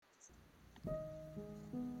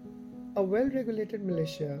A well-regulated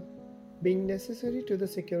militia, being necessary to the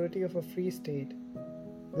security of a free state,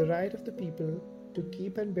 the right of the people to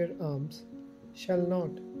keep and bear arms shall not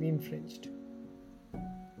be infringed.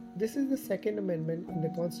 This is the Second Amendment in the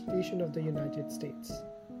Constitution of the United States.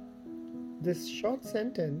 This short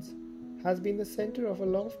sentence has been the center of a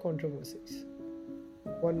lot of controversies.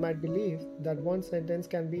 One might believe that one sentence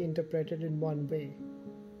can be interpreted in one way,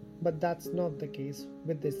 but that's not the case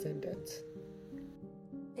with this sentence.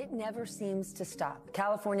 It never seems to stop.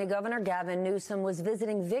 California Governor Gavin Newsom was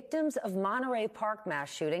visiting victims of Monterey Park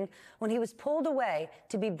mass shooting when he was pulled away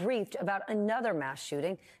to be briefed about another mass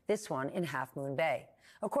shooting, this one in Half Moon Bay.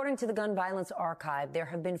 According to the Gun Violence Archive, there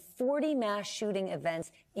have been 40 mass shooting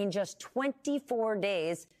events in just 24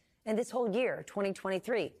 days in this whole year,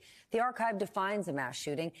 2023. The archive defines a mass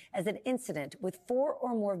shooting as an incident with 4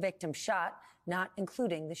 or more victims shot, not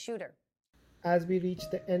including the shooter. As we reach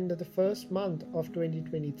the end of the first month of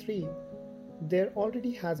 2023, there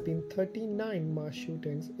already has been 39 mass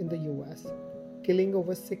shootings in the US, killing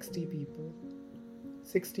over 60 people.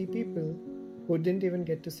 60 people who didn't even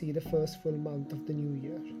get to see the first full month of the new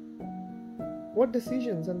year. What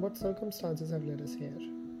decisions and what circumstances have led us here?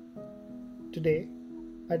 Today,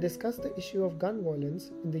 I discuss the issue of gun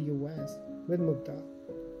violence in the US with Mugdha.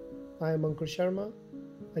 I am Ankur Sharma,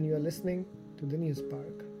 and you are listening to the News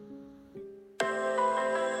Park.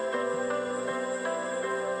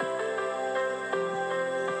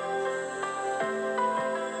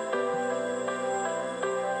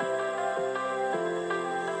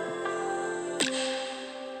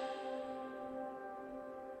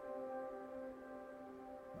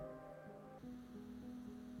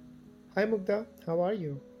 Hi Mugdha, how are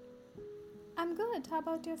you? I'm good. How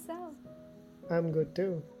about yourself? I'm good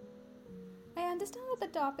too. I understand that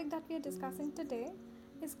the topic that we are discussing today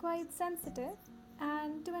is quite sensitive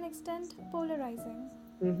and to an extent polarizing.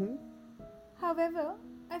 However,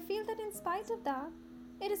 I feel that in spite of that,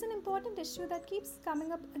 it is an important issue that keeps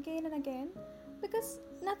coming up again and again because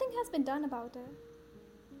nothing has been done about it.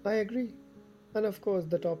 I agree. And of course,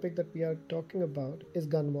 the topic that we are talking about is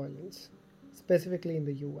gun violence, specifically in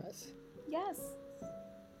the US. Yes.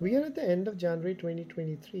 We are at the end of January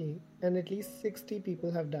 2023, and at least 60 people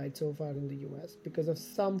have died so far in the US because of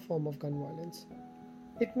some form of gun violence.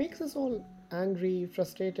 It makes us all angry,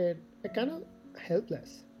 frustrated, and kind of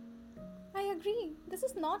helpless. I agree. This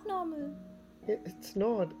is not normal. It's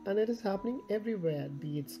not, and it is happening everywhere,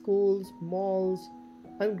 be it schools, malls,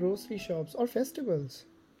 and grocery shops or festivals.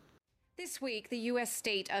 This week, the U.S.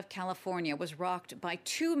 state of California was rocked by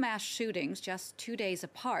 2 mass shootings just 2 days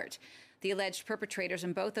apart. The alleged perpetrators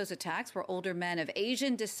in both those attacks were older men of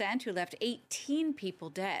Asian descent who left 18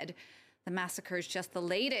 people dead. The massacre is just the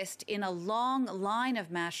latest in a long line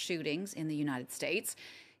of mass shootings in the United States.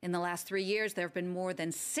 In the last 3 years, there have been more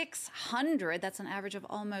than 600. That's an average of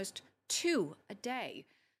almost 2 a day.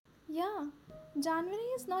 Yeah, January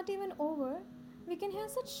is not even over. We can hear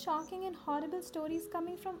such shocking and horrible stories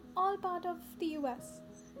coming from all parts of the US.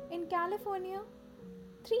 In California,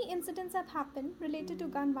 3 incidents have happened related to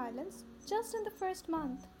gun violence just in the first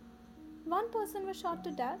month. 1 person was shot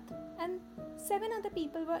to death and 7 other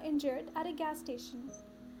people were injured at a gas station.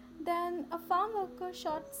 Then a farm worker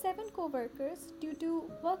shot 7 co-workers due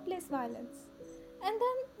to workplace violence. And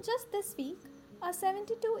then just this week, a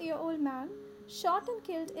 72-year-old man shot and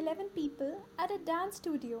killed 11 people at a dance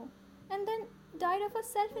studio and then died of a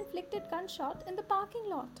self-inflicted gunshot in the parking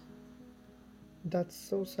lot. That's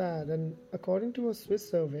so sad, and according to a Swiss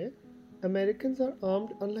survey, Americans are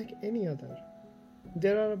armed unlike any other.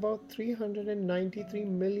 There are about 393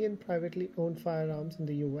 million privately owned firearms in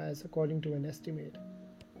the US, according to an estimate.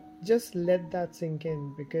 Just let that sink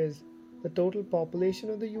in, because the total population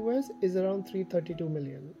of the US is around 332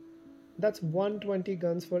 million. That's 120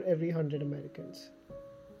 guns for every 100 Americans.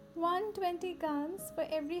 120 guns for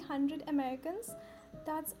every 100 Americans?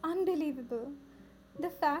 That's unbelievable. The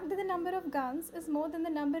fact that the number of guns is more than the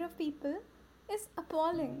number of people is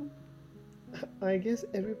appalling. I guess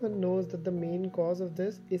everyone knows that the main cause of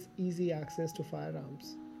this is easy access to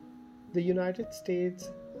firearms. The United States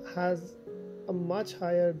has a much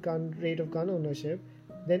higher rate of gun ownership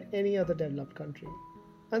than any other developed country.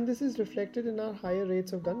 And this is reflected in our higher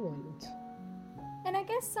rates of gun violence. And I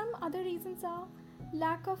guess some other reasons are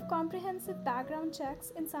lack of comprehensive background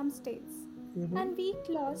checks in some states and weak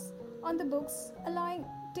laws on the books allowing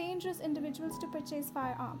dangerous individuals to purchase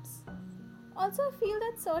firearms. Also, I feel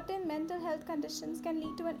that certain mental health conditions can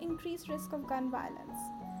lead to an increased risk of gun violence,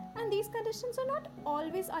 and these conditions are not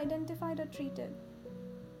always identified or treated.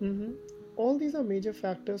 All these are major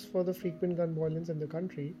factors for the frequent gun violence in the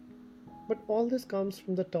country, but all this comes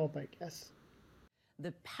from the top, I guess.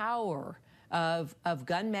 The power of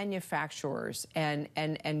gun manufacturers and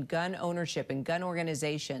gun ownership and gun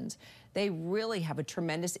organizations, they really have a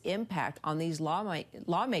tremendous impact on these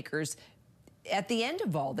lawmakers at the end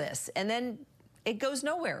of all this. And then it goes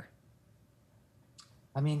nowhere.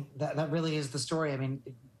 I mean, that really is the story. I mean,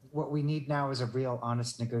 what we need now is a real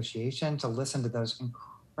honest negotiation to listen to those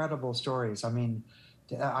incredible stories. I mean,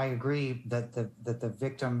 I agree that the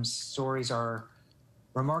victims' stories are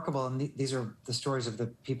remarkable, and these are the stories of the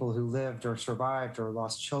people who lived or survived or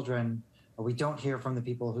lost children. We don't hear from the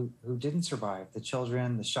people who didn't survive, the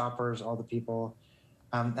children, the shoppers, all the people.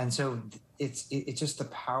 And so it's just the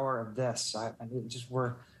power of this.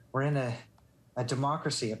 We're in a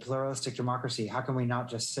democracy, a pluralistic democracy. How can we not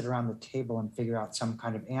just sit around the table and figure out some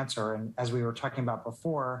kind of answer? And as we were talking about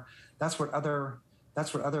before, that's what other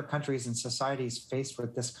countries and societies faced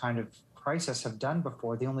with this kind of crisis have done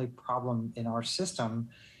before. The only problem in our system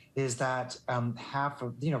is that half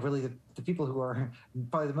of, really the people who are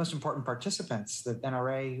probably the most important participants, the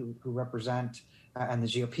NRA who represent, and the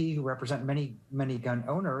GOP who represent many, many gun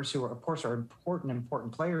owners who are, of course, are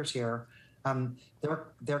important players here.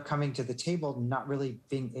 They're coming to the table not really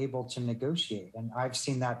being able to negotiate. And I've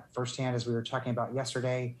seen that firsthand, as we were talking about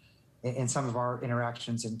yesterday, in some of our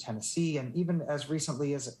interactions in Tennessee. And even as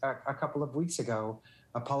recently as a couple of weeks ago,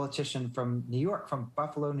 a politician from New York, from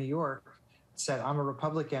Buffalo, New York, said, I'm a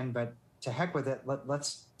Republican, but to heck with it,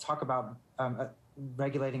 let's talk about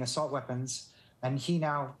regulating assault weapons. And he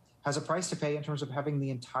now has a price to pay in terms of having the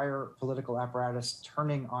entire political apparatus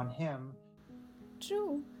turning on him.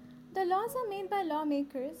 True. The laws are made by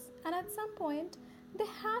lawmakers, and at some point, they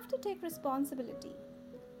have to take responsibility.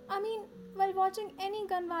 I mean, while watching any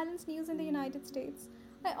gun violence news in the United States,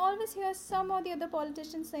 I always hear some or the other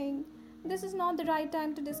politician saying, this is not the right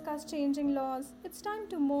time to discuss changing laws. It's time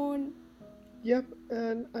to mourn. Yep,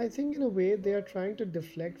 and I think in a way they are trying to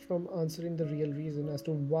deflect from answering the real reason as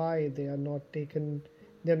to why they're not taking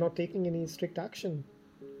any strict action.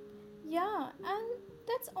 Yeah, and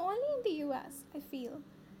that's only in the US, I feel.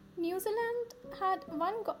 New Zealand had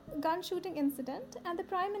one gun shooting incident, and the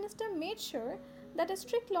Prime Minister made sure that a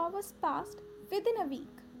strict law was passed within a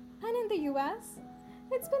week. And in the US,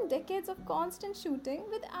 it's been decades of constant shooting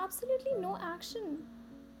with absolutely no action.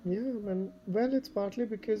 Yeah, and well, it's partly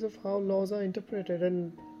because of how laws are interpreted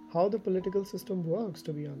and how the political system works,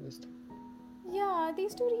 to be honest. Yeah,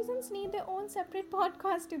 these two reasons need their own separate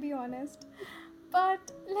podcast, to be honest.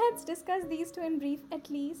 But let's discuss these two in brief at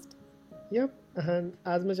least. Yep, and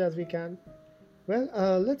as much as we can. Well,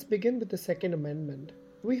 let's begin with the Second Amendment.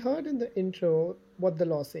 We heard in the intro what the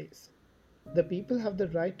law says. The people have the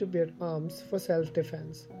right to bear arms for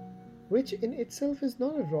self-defense, which in itself is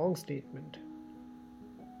not a wrong statement.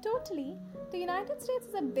 Totally. The United States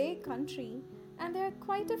is a big country, and there are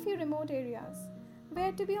quite a few remote areas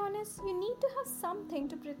where, to be honest, you need to have something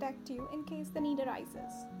to protect you in case the need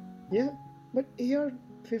arises. Yeah, but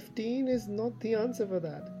AR-15 is not the answer for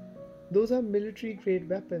that. Those are military-grade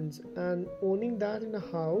weapons, and owning that in a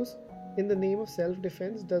house in the name of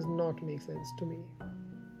self-defense does not make sense to me.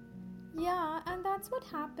 Yeah, and that's what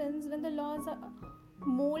happens when the laws are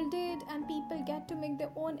molded and people get to make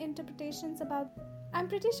their own interpretations about. I'm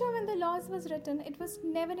pretty sure when the laws was written, it was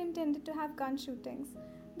never intended to have gun shootings,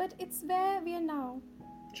 but it's where we are now.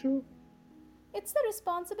 True. It's the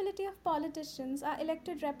responsibility of politicians, our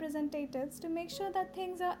elected representatives, to make sure that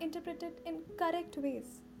things are interpreted in correct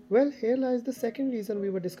ways. Well, here lies the second reason we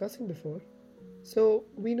were discussing before. So,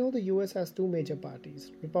 we know the US has two major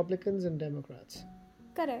parties, Republicans and Democrats.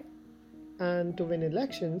 Correct. And to win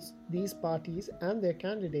elections, these parties and their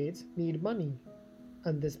candidates need money.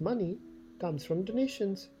 And this money comes from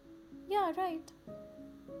donations. Yeah, right.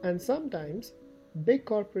 And sometimes, big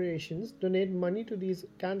corporations donate money to these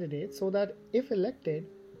candidates so that if elected,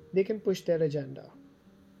 they can push their agenda.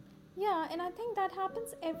 Yeah, and I think that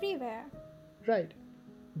happens everywhere. Right.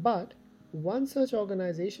 But one such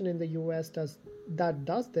organization in the US that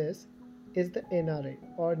does this is the NRA,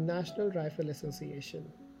 or National Rifle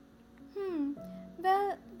Association.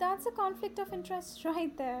 Well, that's a conflict of interest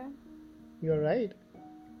right there. You're right.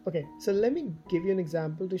 Okay, so let me give you an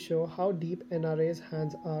example to show how deep NRA's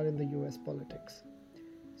hands are in the US politics.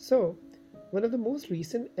 So, one of the most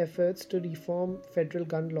recent efforts to reform federal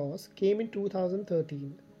gun laws came in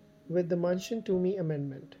 2013 with the Manchin-Toomey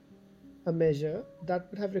Amendment, a measure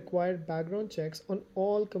that would have required background checks on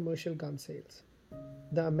all commercial gun sales.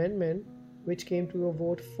 The amendment, which came to a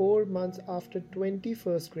vote 4 months after 20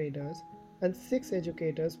 first graders and 6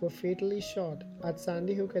 educators were fatally shot at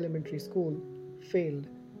Sandy Hook Elementary School, failed,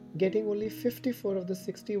 getting only 54 of the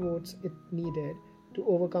 60 votes it needed to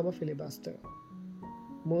overcome a filibuster.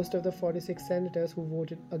 Most of the 46 senators who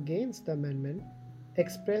voted against the amendment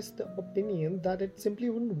expressed the opinion that it simply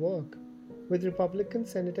wouldn't work, with Republican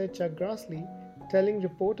Senator Chuck Grassley telling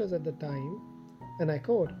reporters at the time, and I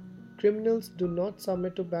quote, "Criminals do not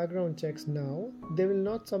submit to background checks now. They will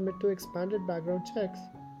not submit to expanded background checks."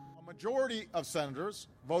 A majority of senators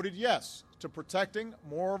voted yes to protecting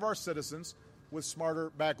more of our citizens with smarter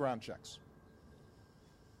background checks.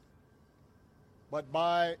 But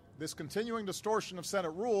by this continuing distortion of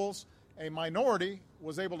Senate rules, a minority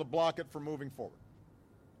was able to block it from moving forward.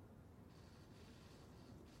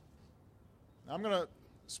 Now, I'm going to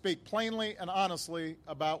speak plainly and honestly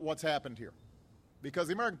about what's happened here, because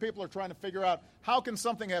the American people are trying to figure out how can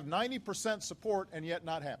something have 90% support and yet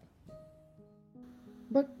not happen.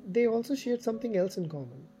 But they also shared something else in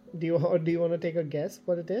common. Do you want to take a guess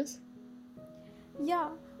what it is?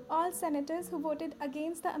 Yeah, all senators who voted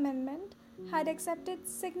against the amendment had accepted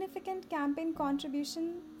significant campaign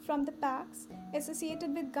contribution from the PACs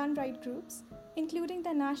associated with gun right groups, including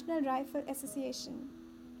the National Rifle Association.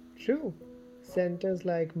 True. Senators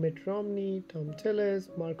like Mitt Romney, Tom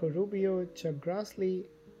Tillis, Marco Rubio, Chuck Grassley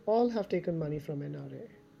all have taken money from NRA.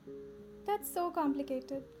 That's so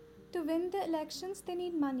complicated. To win the elections, they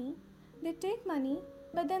need money. They take money,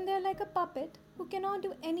 but then they're like a puppet who cannot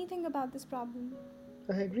do anything about this problem.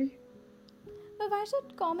 I agree. But why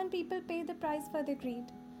should common people pay the price for their greed?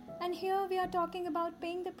 And here we are talking about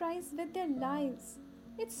paying the price with their lives.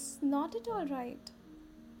 It's not at all right.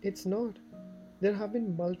 It's not. There have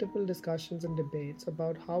been multiple discussions and debates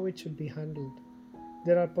about how it should be handled.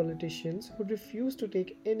 There are politicians who refuse to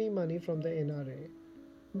take any money from the NRA,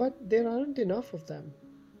 but there aren't enough of them.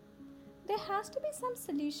 There has to be some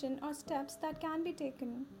solution or steps that can be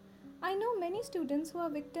taken. I know many students who are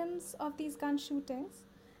victims of these gun shootings,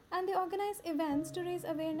 and they organize events to raise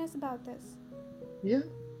awareness about this. Yeah,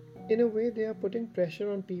 in a way they are putting pressure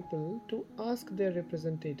on people to ask their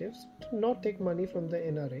representatives to not take money from the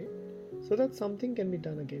NRA so that something can be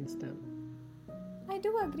done against them. I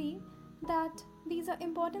do agree that these are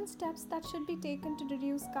important steps that should be taken to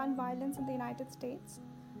reduce gun violence in the United States.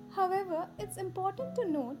 However, it's important to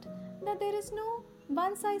note that there is no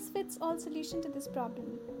one-size-fits-all solution to this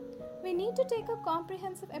problem. We need to take a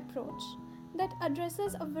comprehensive approach that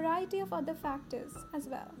addresses a variety of other factors as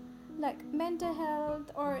well, like mental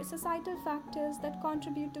health or societal factors that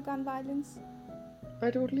contribute to gun violence.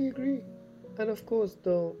 I totally agree. And of course,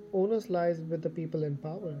 the onus lies with the people in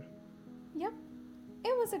power. Yep,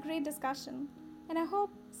 it was a great discussion, and I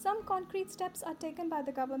hope some concrete steps are taken by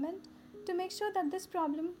the government to make sure that this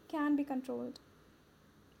problem can be controlled.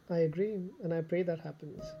 I agree, and I pray that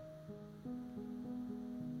happens.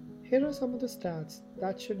 Here are some of the stats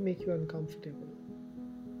that should make you uncomfortable.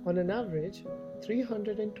 On an average,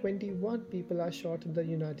 321 people are shot in the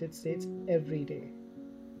United States every day.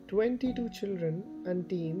 22 children and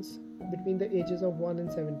teens between the ages of 1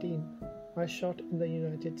 and 17 are shot in the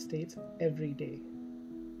United States every day.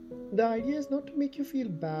 The idea is not to make you feel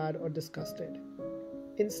bad or disgusted.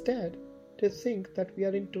 Instead, to think that we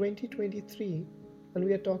are in 2023 and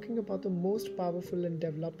we are talking about the most powerful and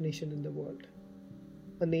developed nation in the world.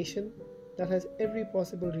 A nation that has every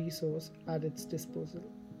possible resource at its disposal.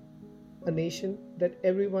 A nation that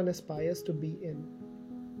everyone aspires to be in.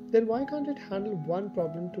 Then why can't it handle one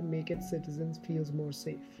problem to make its citizens feel more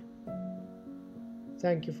safe?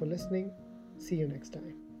 Thank you for listening. See you next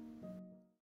time.